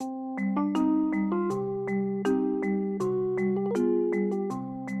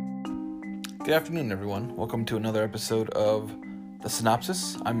Good afternoon, everyone. Welcome to another episode of the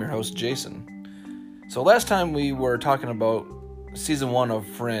Synopsis. I'm your host, Jason. So last time we were talking about Season 1 of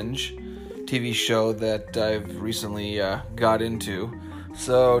Fringe, TV show that I've recently got into.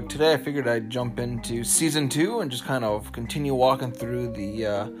 So today I figured I'd jump into Season 2 and just kind of continue walking through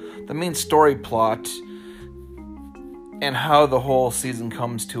the main story plot and how the whole season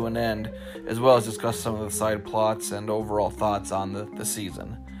comes to an end, as well as discuss some of the side plots and overall thoughts on the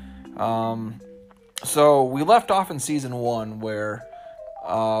season. So we left off in Season 1 where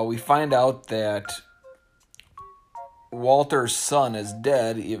we find out that Walter's son is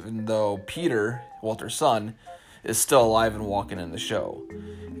dead, even though Peter, Walter's son, is still alive and walking in the show.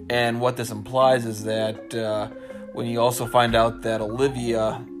 And what this implies is that when you also find out that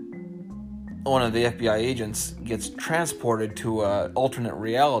Olivia, one of the FBI agents, gets transported to an alternate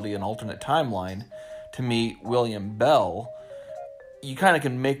reality, an alternate timeline, to meet William Bell, you kind of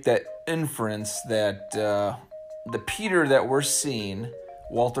can make that inference that the Peter that we're seeing,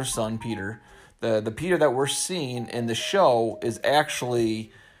 Walter's son Peter, the Peter that we're seeing in the show is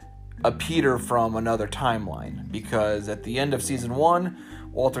actually a Peter from another timeline. Because at the end of Season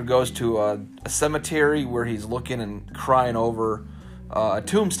 1, Walter goes to a cemetery where he's looking and crying over a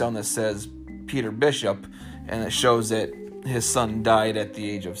tombstone that says Peter Bishop, and it shows that his son died at the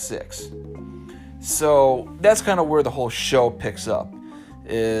age of 6. So that's kind of where the whole show picks up.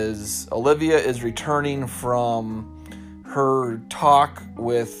 Is Olivia is returning from her talk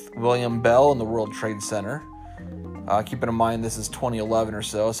with William Bell in the World Trade Center. Keeping in mind this is 2011 or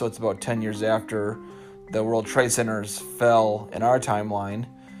so it's about 10 years after the World Trade Centers fell in our timeline.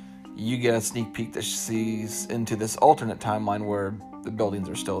 You get a sneak peek that sees into this alternate timeline where the buildings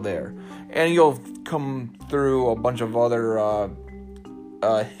are still there. And you'll come through a bunch of other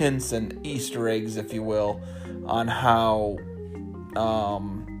hints and Easter eggs, if you will, on how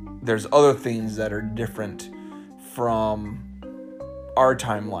there's other things that are different from our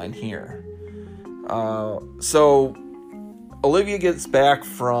timeline here. So Olivia gets back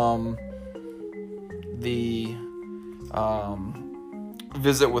from the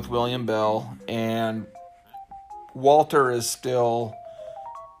visit with William Bell, and Walter is still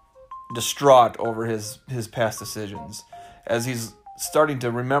distraught over his past decisions. As he's starting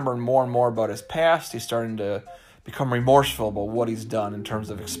to remember more and more about his past, he's starting to become remorseful about what he's done in terms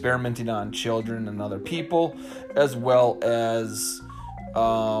of experimenting on children and other people, as well as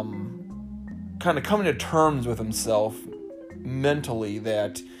kind of coming to terms with himself mentally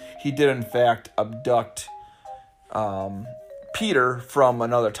that he did in fact abduct Peter from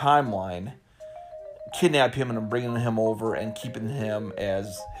another timeline, kidnap him and bringing him over and keeping him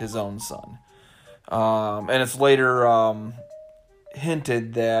as his own son. And it's later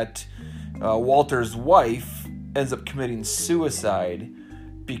hinted that Walter's wife ends up committing suicide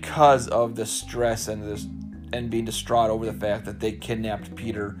because of the stress and being distraught over the fact that they kidnapped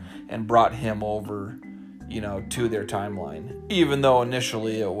Peter and brought him over, to their timeline. Even though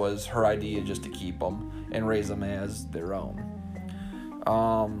initially it was her idea just to keep him and raise them as their own.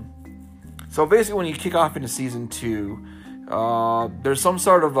 So basically when you kick off into Season 2, there's some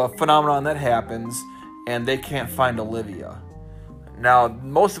sort of a phenomenon that happens and they can't find Olivia. Now,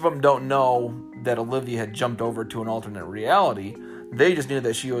 most of them don't know that Olivia had jumped over to an alternate reality. They just knew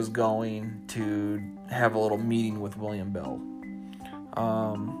that she was going to have a little meeting with William Bell.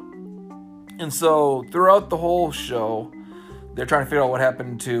 And so throughout the whole show, they're trying to figure out what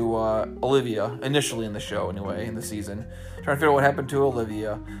happened to Olivia, initially in the show anyway, in the season. Trying to figure out what happened to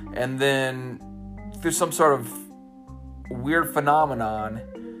Olivia. And then through some sort of weird phenomenon,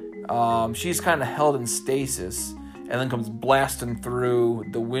 she's kind of held in stasis and then comes blasting through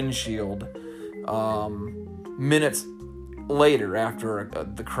the windshield minutes later after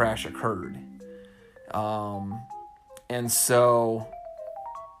the crash occurred. And so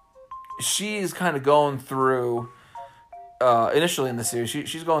she's kind of going through, initially in the series,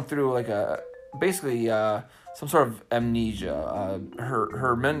 she's going through like basically some sort of amnesia.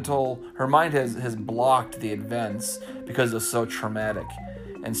 Her mind has blocked the events because it's so traumatic.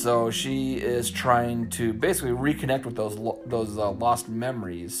 And so she is trying to basically reconnect with those lost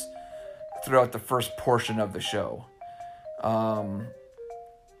memories throughout the first portion of the show. And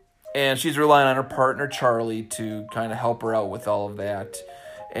she's relying on her partner, Charlie, to kind of help her out with all of that.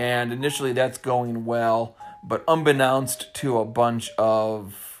 And initially that's going well, but unbeknownst to a bunch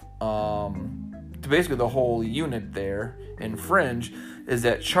of, to basically the whole unit there in Fringe, is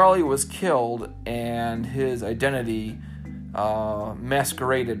that Charlie was killed and his identity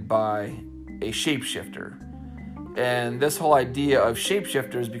masqueraded by a shapeshifter. And this whole idea of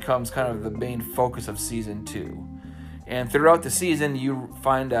shapeshifters becomes kind of the main focus of Season 2. And throughout the season, you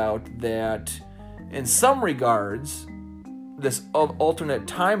find out that in some regards, this alternate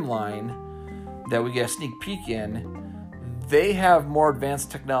timeline that we get a sneak peek in, they have more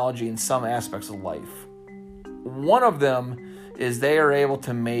advanced technology in some aspects of life. One of them is they are able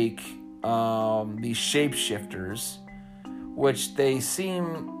to make these shapeshifters, which they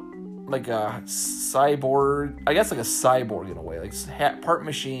seem like a cyborg, I guess like a cyborg in a way, like part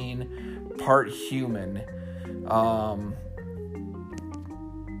machine, part human,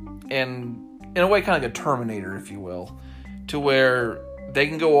 and in a way kind of like a Terminator, if you will, to where they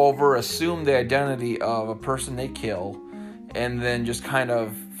can go over, assume the identity of a person they kill, and then just kind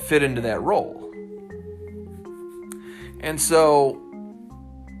of fit into that role. And so,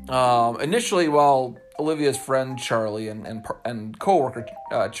 initially, while Olivia's friend Charlie and co-worker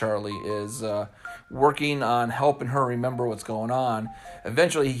Charlie is working on helping her remember what's going on,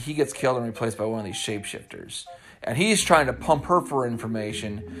 eventually he gets killed and replaced by one of these shapeshifters. And he's trying to pump her for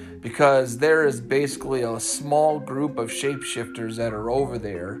information because there is basically a small group of shapeshifters that are over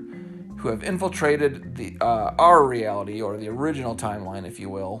there who have infiltrated our reality, or the original timeline, if you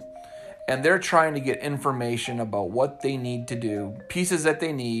will. And they're trying to get information about what they need to do, pieces that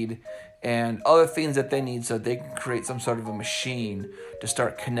they need, and other things that they need so that they can create some sort of a machine to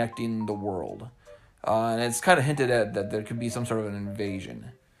start connecting the world. And it's kind of hinted at that there could be some sort of an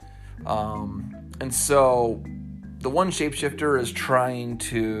invasion. And so the one shapeshifter is trying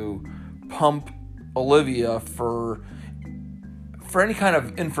to pump Olivia for any kind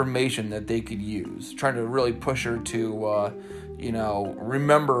of information that they could use, trying to really push her to,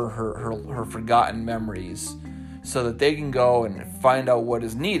 remember her forgotten memories so that they can go and find out what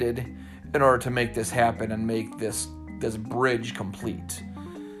is needed in order to make this happen and make this bridge complete.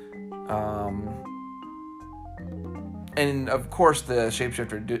 And of course the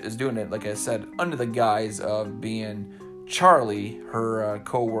shapeshifter is doing it, like I said, under the guise of being Charlie, her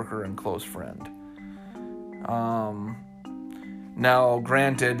co-worker and close friend. Now,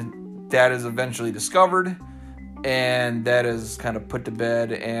 granted, that is eventually discovered, and that is kind of put to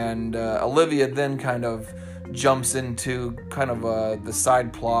bed, and Olivia then kind of jumps into kind of the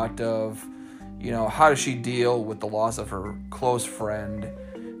side plot of, how does she deal with the loss of her close friend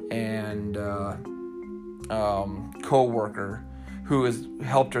and co-worker who has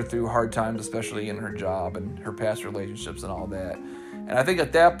helped her through hard times, especially in her job and her past relationships and all that. And I think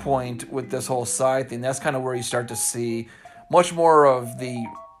at that point, with this whole side thing, that's kind of where you start to see much more of the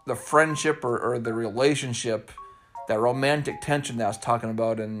friendship or the relationship, that romantic tension that I was talking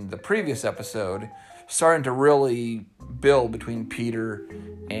about in the previous episode, starting to really build between Peter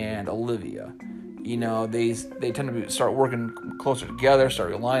and Olivia. They tend to start working closer together, start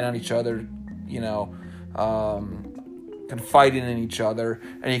relying on each other, confiding in each other,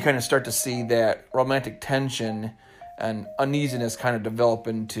 and you kind of start to see that romantic tension and uneasiness kind of develop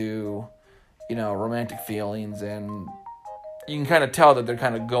into, romantic feelings, and you can kind of tell that they're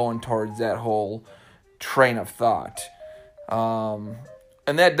kind of going towards that whole train of thought.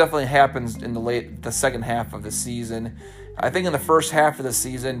 And that definitely happens in the second half of the season. I think in the first half of the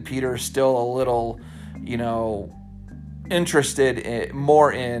season, Peter is still a little, interested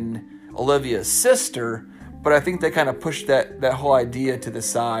more in Olivia's sister, but I think they kind of pushed that whole idea to the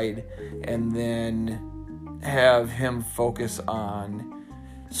side and then have him focus on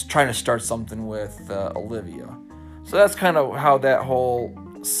trying to start something with Olivia. So that's kind of how that whole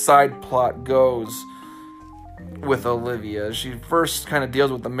side plot goes with Olivia. She first kind of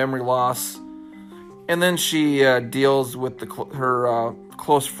deals with the memory loss, and then she deals with her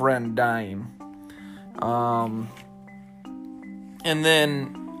close friend dying. And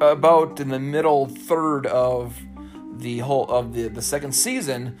then about in the middle third of the second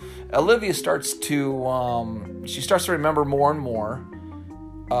season, Olivia starts to remember more and more.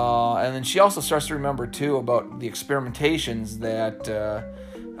 And then she also starts to remember, too, about the experimentations that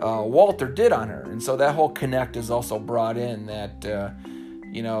Walter did on her. And so that whole connect is also brought in that,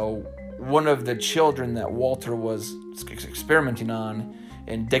 one of the children that Walter was experimenting on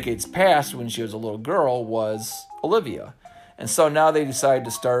in decades past when she was a little girl was Olivia. And so now they decide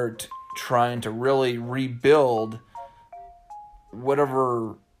to start trying to really rebuild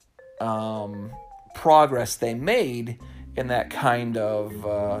whatever progress they made in that kind of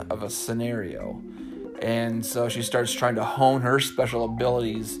a scenario. And so she starts trying to hone her special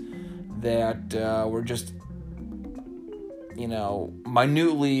abilities that were just,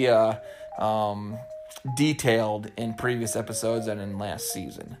 minutely detailed in previous episodes and in last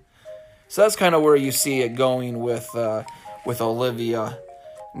season. So that's kind of where you see it going with Olivia.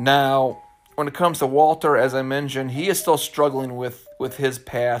 Now, when it comes to Walter, as I mentioned, he is still struggling with his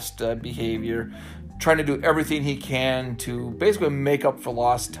past behavior, trying to do everything he can to basically make up for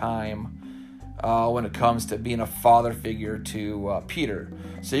lost time when it comes to being a father figure to Peter.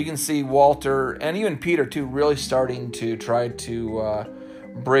 So you can see Walter, and even Peter too, really starting to try to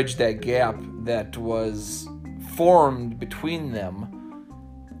bridge that gap that was formed between them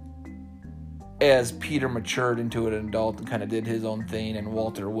as Peter matured into an adult and kind of did his own thing, and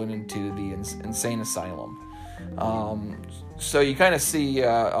Walter went into the insane asylum. So you kind of see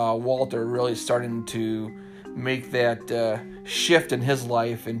Walter really starting to make that shift in his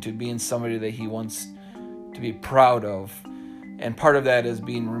life into being somebody that he wants to be proud of. And part of that is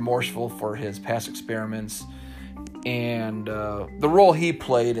being remorseful for his past experiments and the role he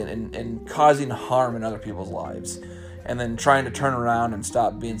played in causing harm in other people's lives. And then trying to turn around and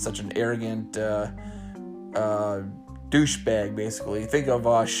stop being such an arrogant douchebag, basically. Think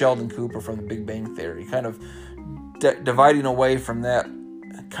of Sheldon Cooper from The Big Bang Theory, kind of dividing away from that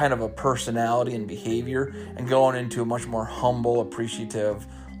kind of a personality and behavior and going into a much more humble, appreciative,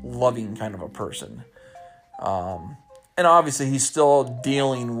 loving kind of a person. And obviously he's still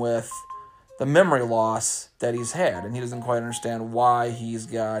dealing with the memory loss that he's had, and he doesn't quite understand why he's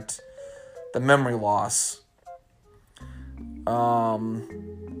got the memory loss. And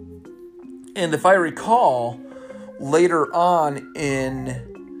if I recall, later on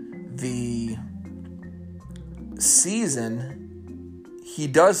in the season, he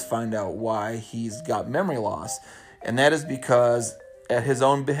does find out why he's got memory loss. And that is because, at his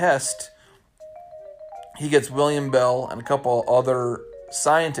own behest, he gets William Bell and a couple other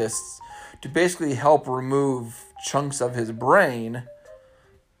scientists to basically help remove chunks of his brain.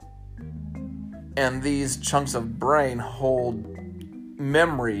 And these chunks of brain hold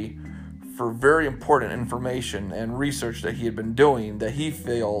memory for very important information and research that he had been doing that he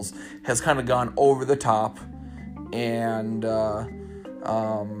feels has kind of gone over the top, and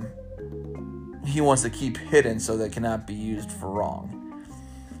he wants to keep hidden so that it cannot be used for wrong.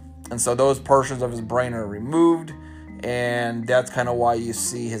 And so those portions of his brain are removed, and that's kind of why you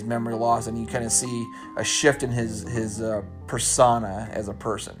see his memory loss, and you kind of see a shift in his persona as a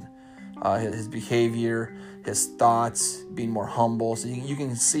person. His behavior, his thoughts, being more humble. So you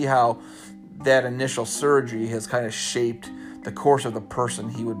can see how that initial surgery has kind of shaped the course of the person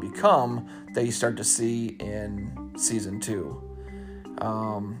he would become that you start to see in season 2.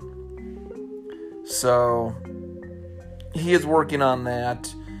 So he is working on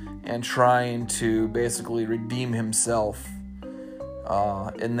that and trying to basically redeem himself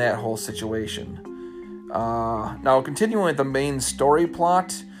in that whole situation. Now, continuing with the main story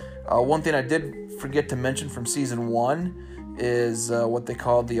plot, one thing I did forget to mention from season 1 is what they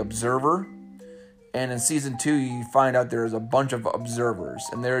call the Observer. And in season 2, you find out there's a bunch of observers,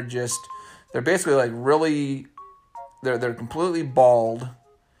 and they're basically like really, they're completely bald,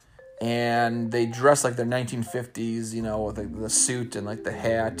 and they dress like they're 1950s, with like the suit and like the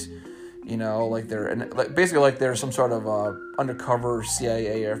hat, like basically like they're some sort of undercover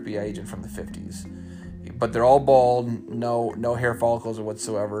CIA or FBI agent from the 50s. But they're all bald, no hair follicles or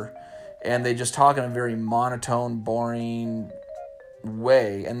whatsoever, and they just talk in a very monotone, boring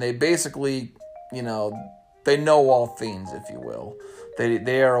way, and they basically, they know all things, if you will.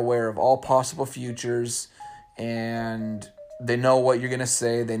 They are aware of all possible futures, and they know what you're going to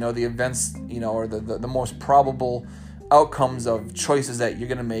say. They know the events, or the most probable outcomes of choices that you're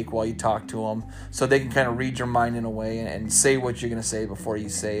going to make while you talk to them, so they can kind of read your mind in a way and say what you're going to say before you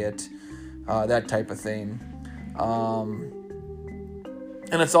say it. That type of thing.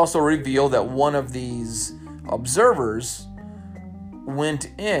 And it's also revealed that one of these observers went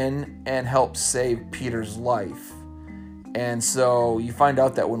in and helped save Peter's life. And so you find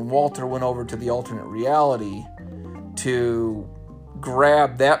out that when Walter went over to the alternate reality to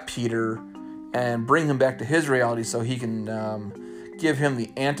grab that Peter and bring him back to his reality so he can give him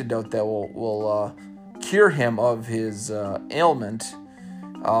the antidote that will cure him of his ailment,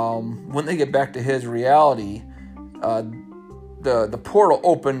 when they get back to his reality, the portal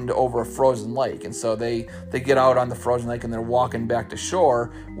opened over a frozen lake, and so they get out on the frozen lake and they're walking back to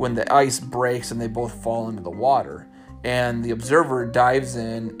shore when the ice breaks and they both fall into the water. And the observer dives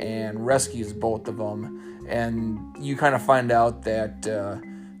in and rescues both of them, and you kind of find out that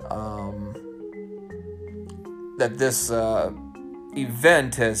that this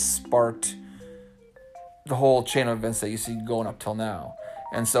event has sparked the whole chain of events that you see going up till now.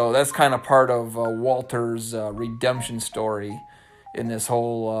 And so that's kind of part of Walter's redemption story in this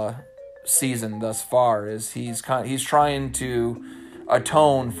whole season thus far. Is he's trying to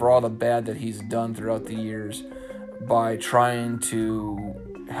atone for all the bad that he's done throughout the years by trying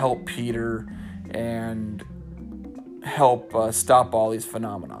to help Peter and help stop all these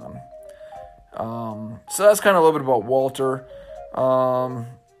phenomenon. So that's kind of a little bit about Walter.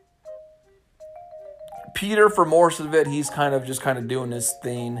 Peter, for most of it, he's kind of doing his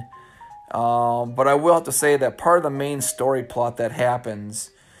thing. But I will have to say that part of the main story plot that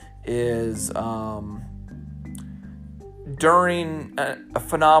happens is during a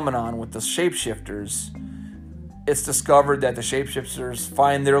phenomenon with the shapeshifters. It's discovered that the shapeshifters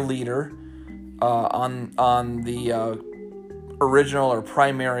find their leader on the original or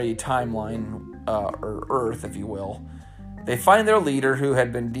primary timeline, or Earth, if you will. They find their leader who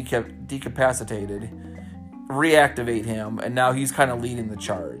had been decapacitated, reactivate him, and now he's kind of leading the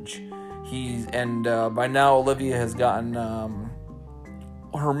charge. By now Olivia has gotten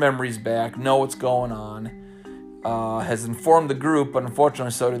her memories back, know what's going on, has informed the group, but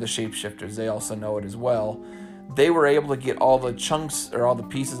unfortunately so do the shapeshifters. They also know it as well. They were able to get all the chunks or all the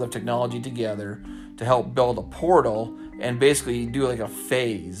pieces of technology together to help build a portal and basically do like a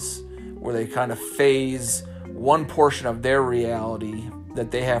phase where they kind of phase one portion of their reality that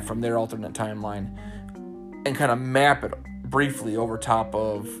they have from their alternate timeline and kind of map it briefly over top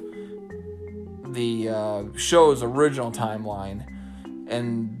of the show's original timeline,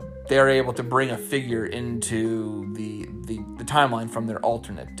 and they're able to bring a figure into the timeline from their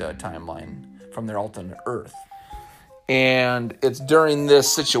alternate timeline, from their alternate Earth. And it's during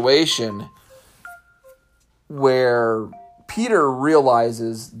this situation where Peter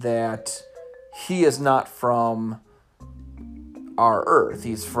realizes that he is not from our Earth.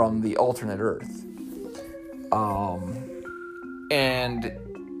 He's from the alternate Earth. And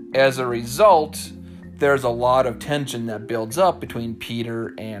as a result, there's a lot of tension that builds up between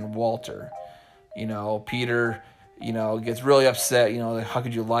Peter and Walter. Peter, gets really upset. How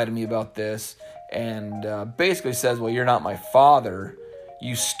could you lie to me about this? And basically says, well, you're not my father.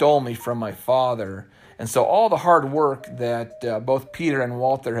 You stole me from my father. And so all the hard work that both Peter and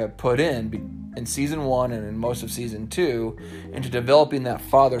Walter have put in Season 1 and in most of Season 2 into developing that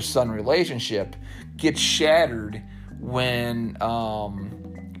father-son relationship gets shattered when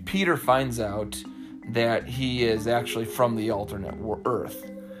Peter finds out that he is actually from the alternate Earth.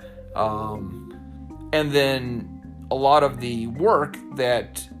 And then a lot of the work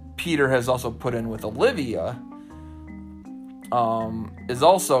that Peter has also put in with Olivia is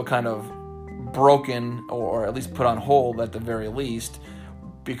also kind of broken, or at least put on hold at the very least,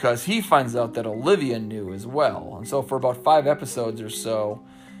 because he finds out that Olivia knew as well. And so for about 5 episodes or so,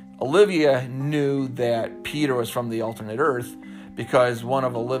 Olivia knew that Peter was from the alternate Earth because one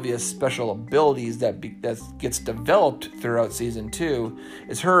of Olivia's special abilities that gets developed throughout Season 2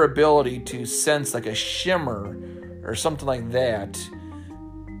 is her ability to sense like a shimmer or something like that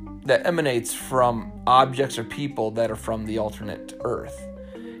emanates from objects or people that are from the alternate Earth.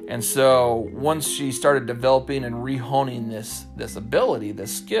 And so once she started developing and rehoning this ability,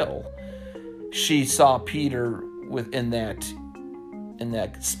 this skill, she saw Peter in that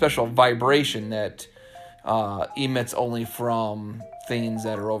special vibration that emits only from things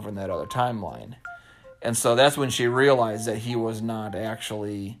that are over in that other timeline. And so that's when she realized that he was not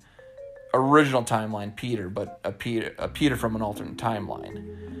actually original timeline Peter, but a Peter from an alternate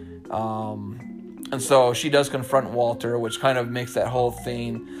timeline. And so she does confront Walter, which kind of makes that whole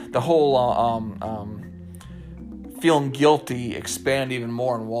thing, the whole feeling guilty, expand even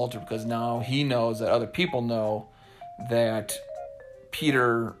more on Walter, because now he knows that other people know that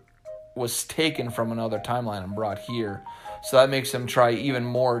Peter was taken from another timeline and brought here. So that makes him try even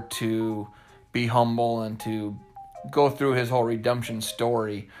more to be humble and to go through his whole redemption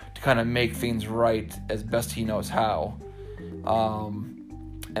story to kind of make things right as best he knows how.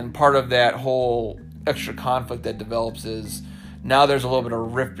 And part of that whole extra conflict that develops is now there's a little bit of a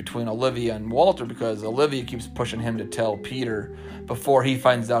rift between Olivia and Walter, because Olivia keeps pushing him to tell Peter before he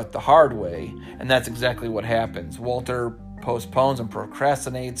finds out the hard way. And that's exactly what happens. Walter postpones and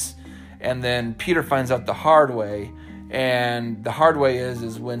procrastinates, and then Peter finds out the hard way. And the hard way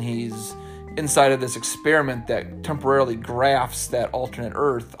is when he's inside of this experiment that temporarily grafts that alternate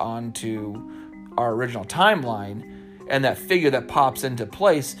Earth onto our original timeline. And that figure that pops into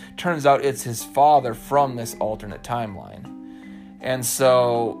place turns out it's his father from this alternate timeline. And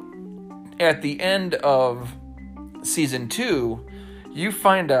so at the end of Season 2, you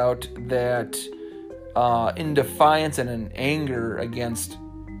find out that in defiance and in anger against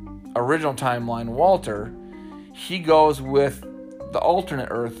original timeline Walter, he goes with the alternate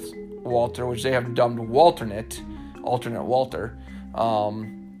Earth Walter, which they have dubbed alternate Walter.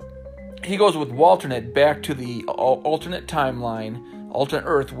 He goes with Walternate back to the alternate timeline, alternate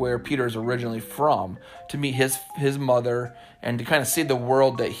Earth, where Peter is originally from, to meet his mother and to kind of see the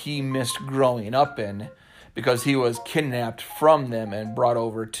world that he missed growing up in, because he was kidnapped from them and brought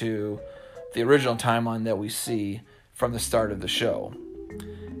over to the original timeline that we see from the start of the show.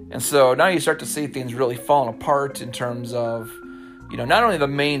 And so now you start to see things really falling apart in terms of, not only the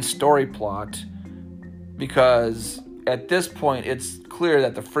main story plot, because at this point it's clear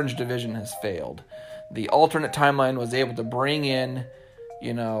that the Fringe Division has failed. The alternate timeline was able to bring in,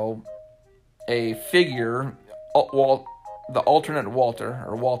 a figure, the alternate Walter,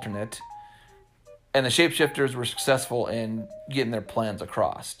 or Walternate, and the shapeshifters were successful in getting their plans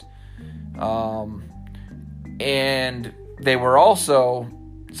across. And they were also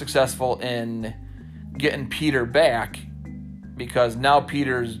successful in getting Peter back, because now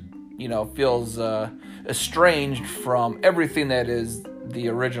Peter's, feels estranged from everything that is the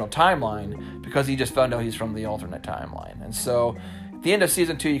original timeline, because he just found out he's from the alternate timeline. And so at the end of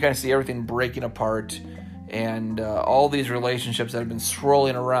season 2, you kind of see everything breaking apart, and all these relationships that have been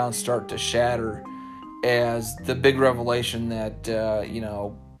swirling around start to shatter as the big revelation that,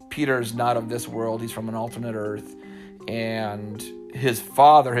 Peter's not of this world. He's from an alternate Earth, and his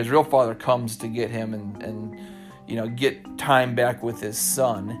real father, comes to get him and get time back with his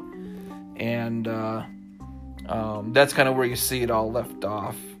son. And that's kind of where you see it all left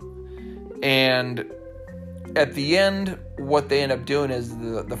off. And at the end, what they end up doing is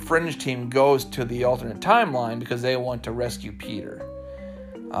the Fringe team goes to the alternate timeline because they want to rescue Peter.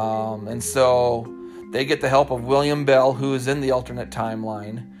 And so they get the help of William Bell, who is in the alternate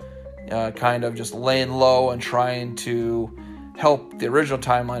timeline, kind of just laying low and trying to help the original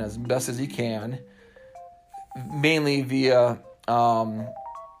timeline as best as he can, mainly via, I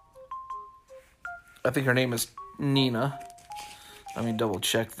think her name is Nina. Let me double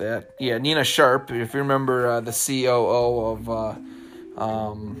check that. Yeah, Nina Sharp. If you remember the COO of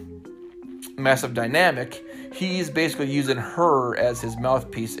Massive Dynamic, he's basically using her as his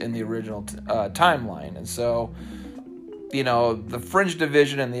mouthpiece in the original timeline. And so, the Fringe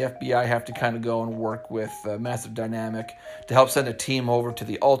Division and the FBI have to kind of go and work with Massive Dynamic to help send a team over to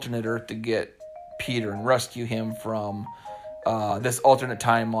the alternate Earth to get Peter and rescue him from this alternate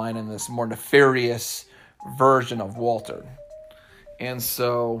timeline and this more nefarious version of Walter. And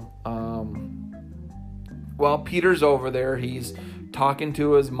so, while Peter's over there, he's talking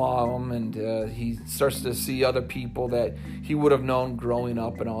to his mom, and he starts to see other people that he would have known growing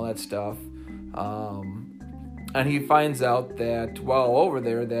up and all that stuff. And he finds out that while over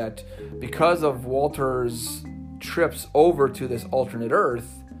there, that because of Walter's trips over to this alternate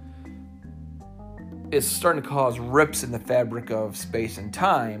Earth, it's starting to cause rips in the fabric of space and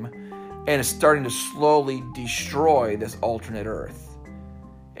time, and it's starting to slowly destroy this alternate Earth.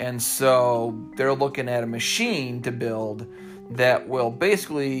 And so they're looking at a machine to build that will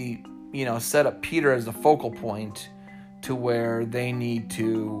basically, set up Peter as the focal point to where they need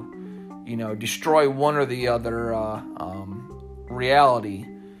to, destroy one or the other reality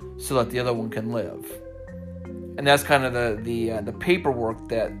so that the other one can live. And that's kind of the paperwork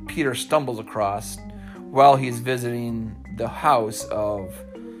that Peter stumbles across while he's visiting the house of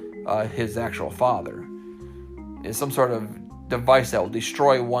his actual father. Is some sort of device that will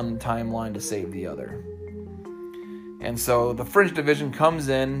destroy one timeline to save the other. And so the Fringe Division comes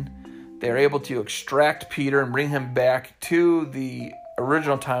in. They're able to extract Peter and bring him back to the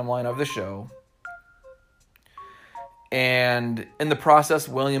original timeline of the show. And in the process,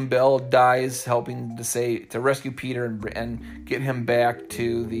 William Bell dies, helping to rescue Peter and get him back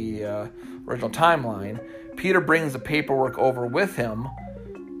to the original timeline. Peter brings the paperwork over with him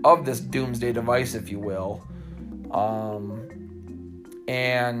of this doomsday device, if you will,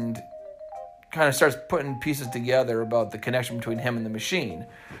 and kind of starts putting pieces together about the connection between him and the machine,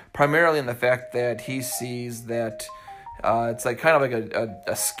 primarily in the fact that he sees that it's like kind of like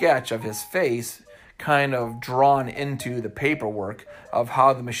a sketch of his face kind of drawn into the paperwork of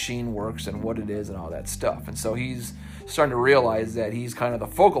how the machine works and what it is and all that stuff. And so he's starting to realize that he's kind of the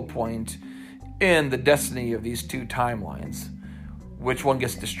focal point in the destiny of these two timelines, which one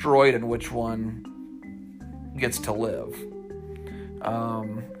gets destroyed and which one gets to live.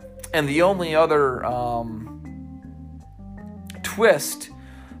 And the only other twist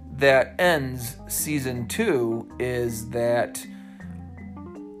that ends season 2 is that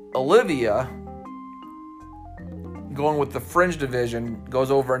Olivia, going with the Fringe Division,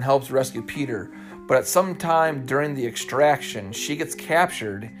 goes over and helps rescue Peter. But at some time during the extraction, she gets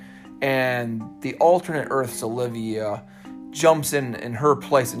captured, and the alternate Earth's Olivia jumps in her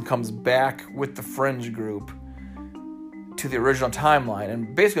place and comes back with the Fringe group to the original timeline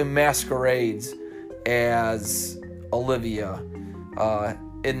and basically masquerades as Olivia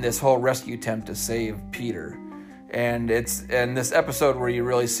in this whole rescue attempt to save Peter. And it's in this episode where you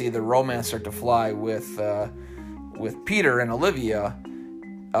really see the romance start to fly with Peter and Olivia,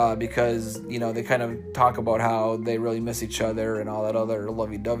 because, they kind of talk about how they really miss each other and all that other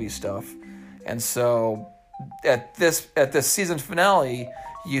lovey-dovey stuff. And so at this season finale,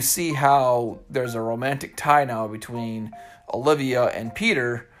 you see how there's a romantic tie now between Olivia and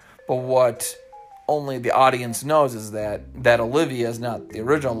Peter, but what only the audience knows is that Olivia is not the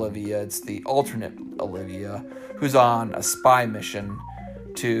original Olivia, it's the alternate Olivia, who's on a spy mission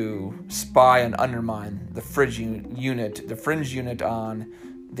to spy and undermine the Fringe unit on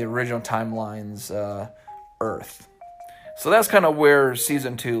the original timeline's Earth. So that's kind of where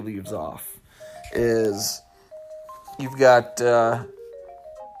season 2 leaves off. Is you've got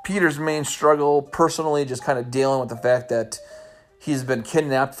Peter's main struggle personally, just kind of dealing with the fact that he's been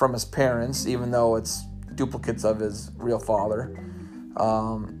kidnapped from his parents, even though it's duplicates of his real father,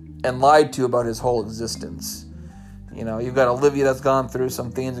 and lied to about his whole existence. You've got Olivia that's gone through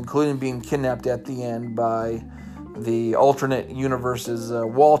some things, including being kidnapped at the end by the alternate universe's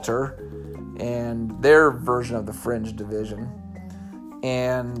Walter and their version of the Fringe division.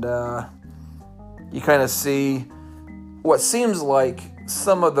 And you kind of see what seems like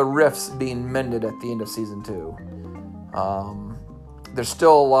some of the rifts being mended at the end of season 2. There's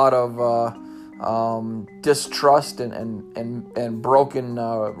still a lot of distrust and broken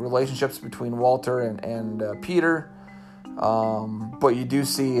relationships between Walter and Peter. But you do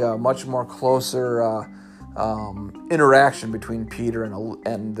see a much more closer interaction between Peter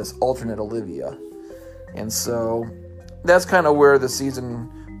and this alternate Olivia. And so that's kind of where the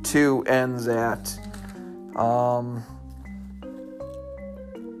season 2 ends at.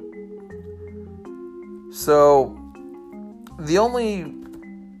 So the only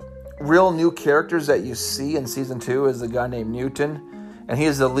real new characters that you see in season 2 is a guy named Newton, and he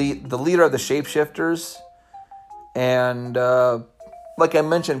is the leader of the shapeshifters. And like I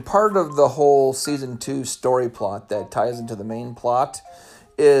mentioned, part of the whole season 2 story plot that ties into the main plot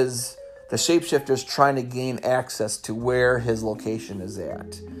is the shapeshifters trying to gain access to where his location is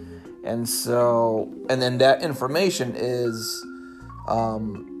at. And then that information is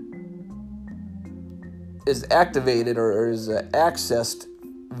activated or is accessed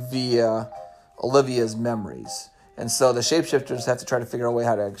via Olivia's memories. And so the shapeshifters have to try to figure out a way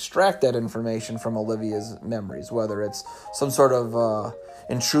how to extract that information from Olivia's memories, whether it's some sort of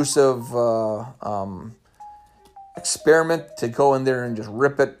intrusive experiment to go in there and just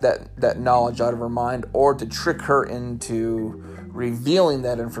rip that knowledge out of her mind, or to trick her into revealing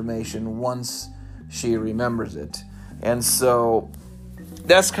that information once she remembers it. And so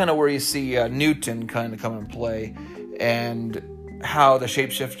that's kind of where you see Newton kind of come into play, and how the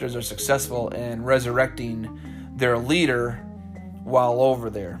shapeshifters are successful in resurrecting their leader while over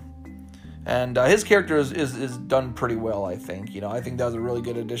there. And his character is done pretty well, I think. I think that was a really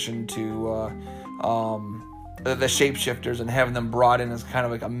good addition to the shapeshifters, and having them brought in as kind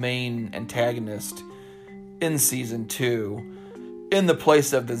of like a main antagonist in season 2 in the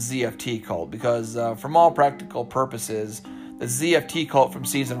place of the ZFT cult, because from all practical purposes, the ZFT cult from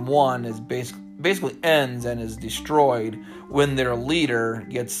season 1 is basically ends and is destroyed when their leader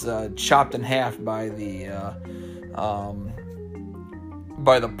gets chopped in half by the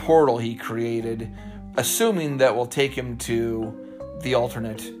portal he created, assuming that will take him to the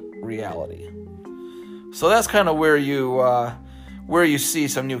alternate reality. So that's kind of where you see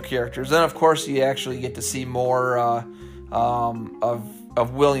some new characters. Then, of course, you actually get to see more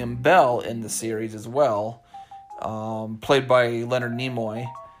of William Bell in the series as well, played by Leonard Nimoy.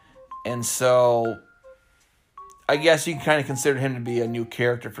 And so I guess you can kind of consider him to be a new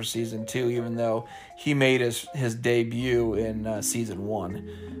character for season 2, even though he made his debut in season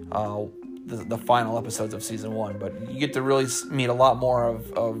 1, the final episodes of season 1. But you get to really meet a lot more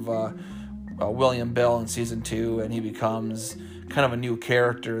of William Bell in season 2, and he becomes kind of a new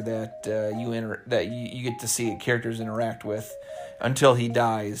character that you get to see characters interact with until he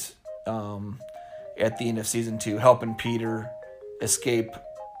dies at the end of season 2, helping Peter escape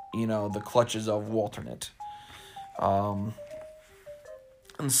the clutches of Walternate. And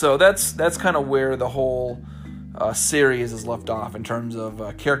so that's kind of where the whole series is left off in terms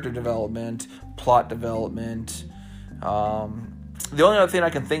of character development, plot development. The only other thing I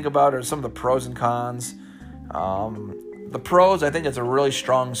can think about are some of the pros and cons. The pros, I think it's a really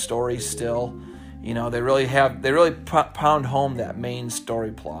strong story still. They really pound home that main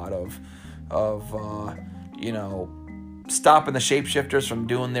story plot of stopping the shapeshifters from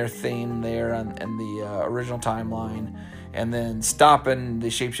doing their thing there in the original timeline, and then stopping the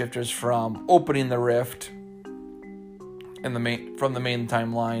shapeshifters from opening the rift from the main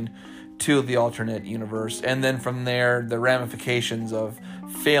timeline to the alternate universe, and then from there the ramifications of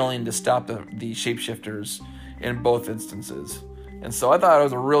failing to stop the shapeshifters in both instances. And so I thought it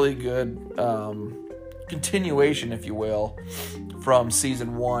was a really good continuation, if you will, from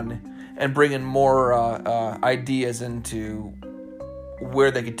season 1, and bringing more ideas into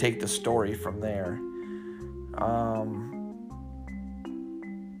where they could take the story from there.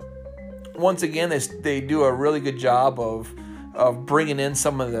 Once again, they do a really good job of bringing in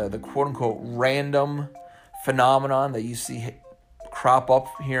some of the quote-unquote random phenomenon that you see crop up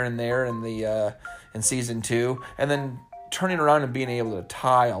here and there in season 2, and then turning around and being able to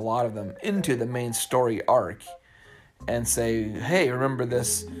tie a lot of them into the main story arc and say, hey, remember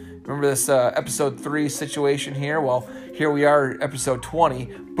this episode 3 situation here? Well, here we are, episode 20,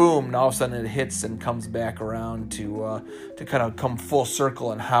 boom, and all of a sudden it hits and comes back around to kind of come full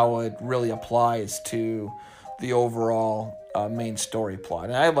circle and how it really applies to the overall main story plot.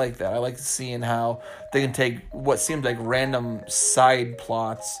 And I like that. I like seeing how they can take what seems like random side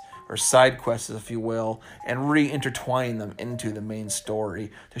plots or side quests, if you will, and re-intertwine them into the main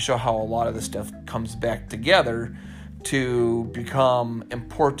story to show how a lot of this stuff comes back together to become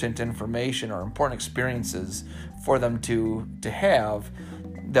important information or important experiences for them to have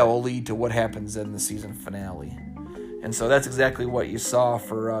that will lead to what happens in the season finale. And so that's exactly what you saw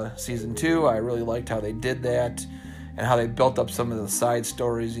for season 2. I really liked how they did that and how they built up some of the side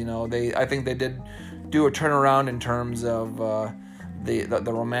stories. I think they did do a turnaround in terms of the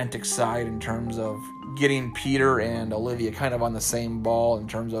romantic side, in terms of getting Peter and Olivia kind of on the same ball, in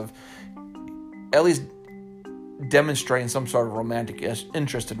terms of at least demonstrating some sort of romantic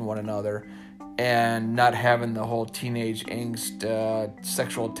interest in one another, and not having the whole teenage angst,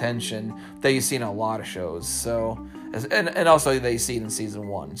 sexual tension that you see in a lot of shows. So, and also they see it in season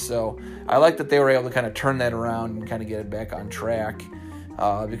 1. So I like that they were able to kind of turn that around and kind of get it back on track,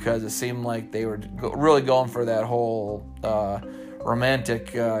 because it seemed like they were really going for that whole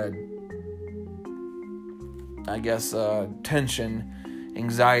romantic, tension,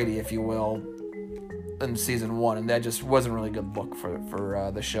 anxiety, if you will, in season 1, and that just wasn't really a good look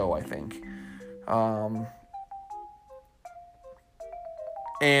for the show, I think.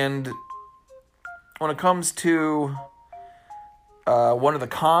 And when it comes to one of the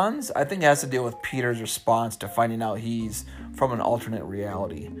cons, I think it has to deal with Peter's response to finding out he's from an alternate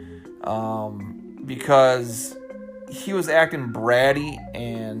reality, because he was acting bratty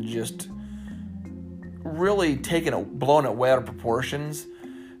and just really blowing it way out of proportions,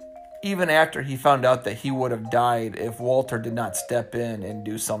 even after he found out that he would have died if Walter did not step in and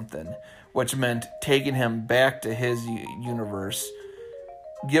do something, which meant taking him back to his universe,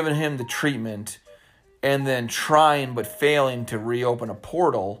 giving him the treatment, and then trying but failing to reopen a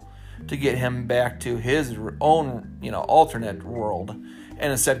portal to get him back to his own, alternate world,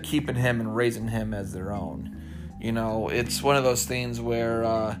 and instead keeping him and raising him as their own. It's one of those things where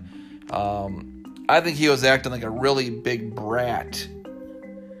I think he was acting like a really big brat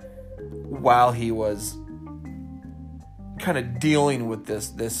while he was kind of dealing with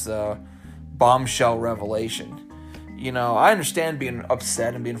this bombshell revelation. I understand being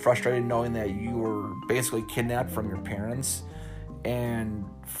upset and being frustrated knowing that you were basically kidnapped from your parents and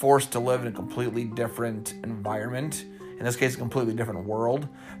forced to live in a completely different environment, in this case a completely different world.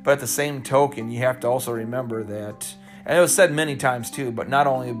 But at the same token, you have to also remember that, and it was said many times too, but not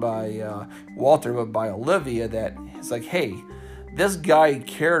only by Walter but by Olivia, that it's like, hey, this guy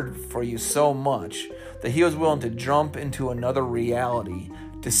cared for you so much that he was willing to jump into another reality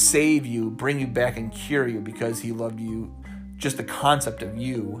to save you, bring you back, and cure you because he loved you, just the concept of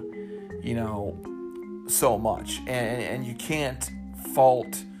you, so much. And you can't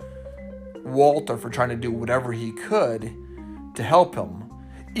fault Walter for trying to do whatever he could to help him,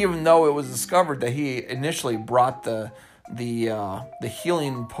 even though it was discovered that he initially brought the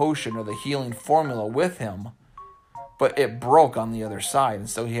healing potion or the healing formula with him, but it broke on the other side, and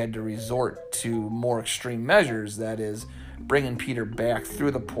so he had to resort to more extreme measures, that is, bringing Peter back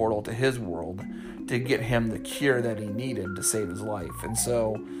through the portal to his world to get him the cure that he needed to save his life. And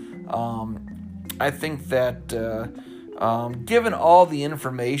so I think that given all the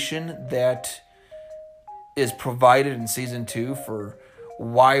information that is provided in season 2 for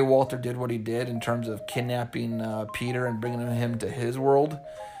why Walter did what he did in terms of kidnapping Peter and bringing him to his world,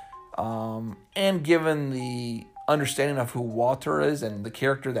 and given the understanding of who Walter is and the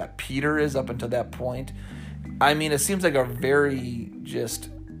character that Peter is up until that point, I mean, it seems like a very just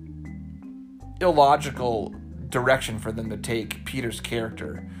illogical direction for them to take Peter's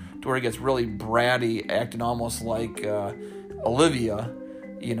character, to where he gets really bratty, acting almost like Olivia,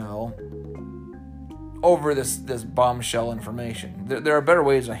 over this bombshell information. There are better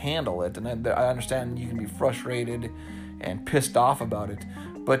ways to handle it, and I understand you can be frustrated and pissed off about it,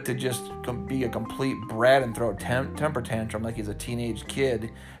 but to just be a complete brat and throw a temper tantrum like he's a teenage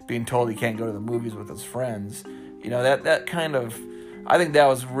kid being told he can't go to the movies with his friends. That kind of, I think that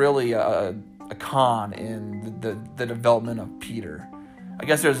was really a con in the development of Peter. I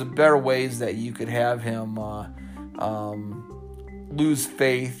guess there's better ways that you could have him lose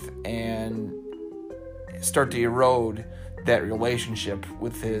faith and start to erode that relationship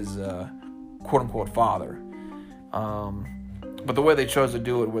with his quote-unquote father. But the way they chose to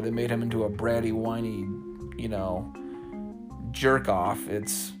do it, where they made him into a bratty, whiny, jerk-off,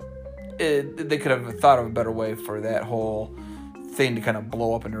 they could have thought of a better way for that whole thing to kind of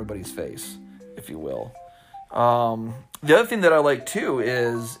blow up in everybody's face, if you will. The other thing that I like, too,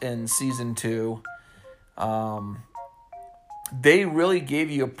 is in Season 2, they really gave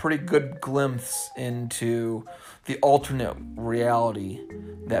you a pretty good glimpse into the alternate reality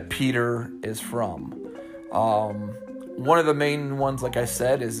that Peter is from. One of the main ones, like I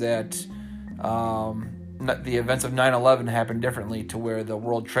said, is that the events of 9/11 happened differently, to where the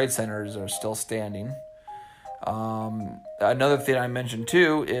World Trade Centers are still standing. Another thing I mentioned,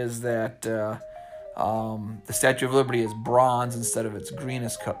 too, is that the Statue of Liberty is bronze instead of its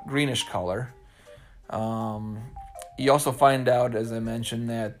greenish color. You also find out, as I mentioned,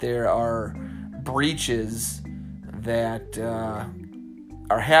 that there are breaches that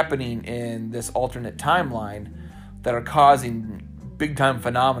are happening in this alternate timeline that are causing big-time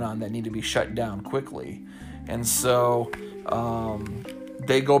phenomenon that need to be shut down quickly. And so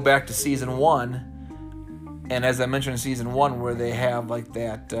they go back to Season 1, and as I mentioned in Season 1, where they have like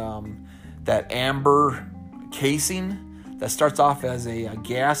that amber casing that starts off as a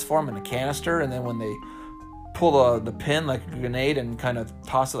gas form in a canister, and then when they pull the pin like a grenade and kind of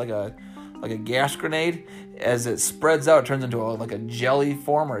toss it like a gas grenade, as it spreads out, it turns into like a jelly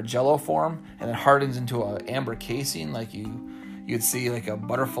form or a jello form, and it hardens into an amber casing like you'd see like a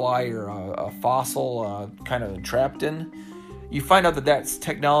butterfly or a fossil kind of trapped in. You find out that that's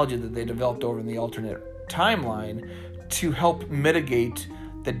technology that they developed over in the alternate timeline to help mitigate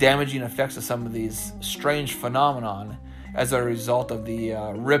the damaging effects of some of these strange phenomenon as a result of the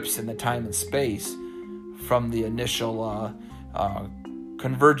rips in the time and space from the initial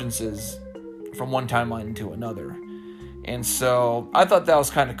convergences from one timeline into another. And so I thought that was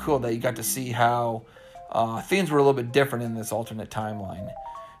kind of cool that you got to see how things were a little bit different in this alternate timeline.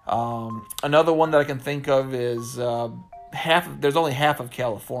 Another one that I can think of is there's only half of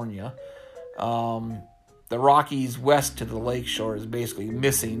California. The Rockies west to the lakeshore is basically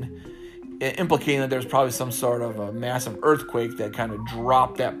missing, implicating that there's probably some sort of a massive earthquake that kind of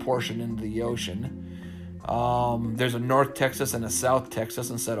dropped that portion into the ocean. There's a North Texas and a South Texas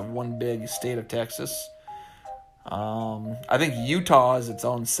instead of one big state of Texas. I think Utah is its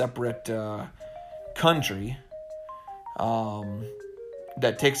own separate country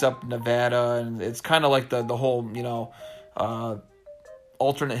that takes up Nevada, and it's kind of like the whole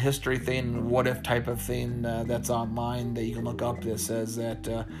alternate history thing, what if type of thing that's online that you can look up that says that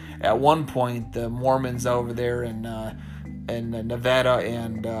at one point the Mormons over there in Nevada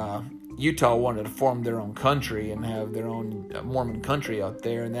and Utah wanted to form their own country and have their own Mormon country out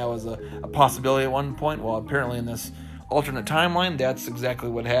there, and that was a possibility at one point. Well, apparently in this alternate timeline, that's exactly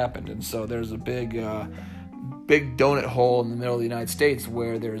what happened, and so there's a big donut hole in the middle of the United States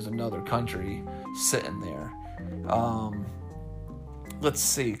where there's another country sitting there. Let's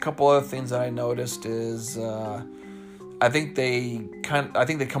see. A couple other things that I noticed is I think they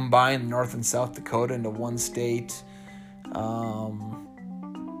combined North and South Dakota into one state.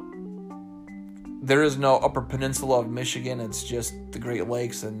 There is no Upper Peninsula of Michigan. It's just the Great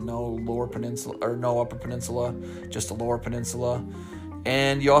Lakes, and no Lower Peninsula or no Upper Peninsula, just the Lower Peninsula.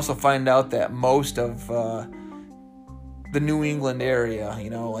 And you also find out that most of the New England area,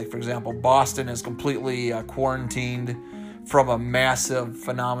 like for example, Boston is completely quarantined from a massive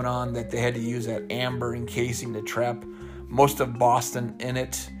phenomenon that they had to use that amber encasing to trap most of Boston in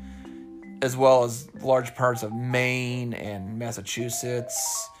it, as well as large parts of Maine and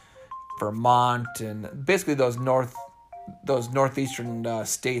Massachusetts, Vermont, and basically those northeastern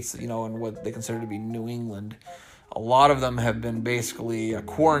states, and what they consider to be New England. A lot of them have been basically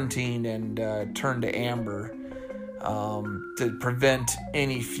quarantined and turned to amber to prevent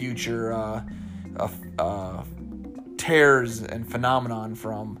any future tears and phenomenon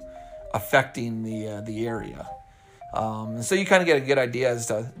from affecting the area. And so you kind of get a good idea as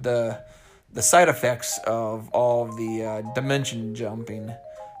to the side effects of all of the dimension jumping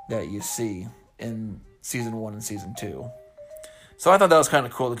that you see in Season 1 and Season 2. So I thought that was kind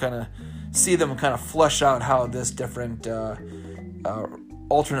of cool to kind of see them kind of flesh out how this different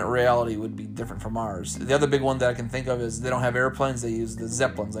alternate reality would be different from ours. The other big one that I can think of is they don't have airplanes, they use the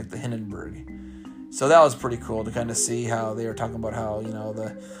Zeppelins, like the Hindenburg. So that was pretty cool to kind of see how they were talking about how, you know,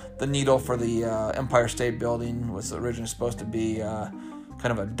 the needle for the Empire State Building was originally supposed to be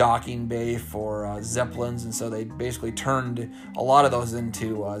kind of a docking bay for Zeppelins, and so they basically turned a lot of those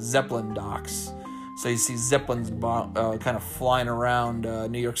into Zeppelin docks. So you see Zeppelins kind of flying around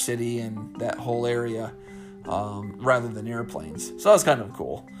New York City and that whole area rather than airplanes. So that was kind of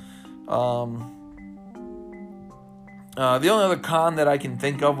cool. The only other con that I can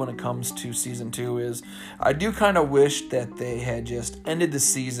think of when it comes to season 2 is I do kind of wish that they had just ended the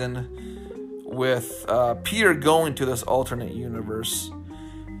season with Peter going to this alternate universe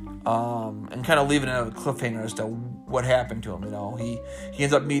and kind of leaving it at a cliffhanger as to what happened to him. You know, he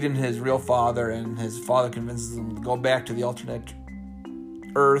ends up meeting his real father, and his father convinces him to go back to the alternate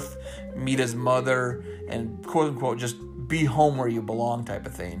Earth, meet his mother, and quote unquote just be home where you belong type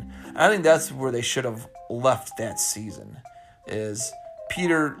of thing. And I think that's where they should have left that season, is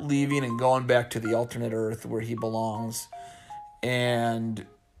Peter leaving and going back to the alternate Earth where he belongs, and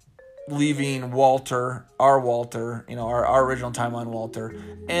leaving Walter, you know, our original timeline Walter,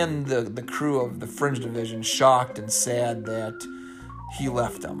 and the crew of the Fringe Division shocked and sad that he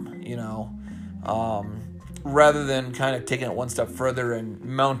left them, you know, rather than kind of taking it one step further and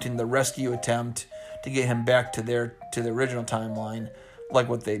mounting the rescue attempt to get him back to the original timeline, like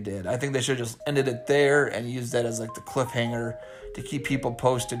what they did. I think they should have just ended it there and used that as like the cliffhanger to keep people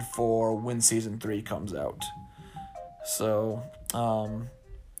posted for when season 3 comes out. So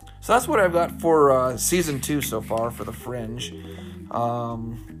that's what I've got for season 2 so far for The Fringe.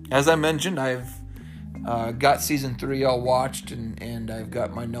 As I mentioned, I've got season 3 all watched, and I've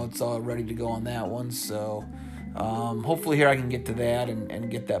got my notes all ready to go on that one. So hopefully here I can get to that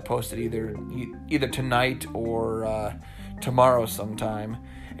and get that posted either tonight or tomorrow sometime.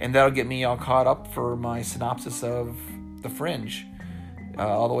 And that'll get me all caught up for my synopsis of The Fringe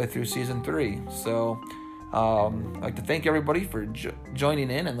all the way through season 3. So I'd like to thank everybody for joining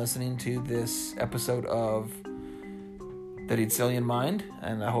in and listening to this episode of The Deedsalian Mind,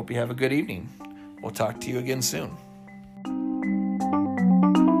 and I hope you have a good evening. We'll talk to you again soon.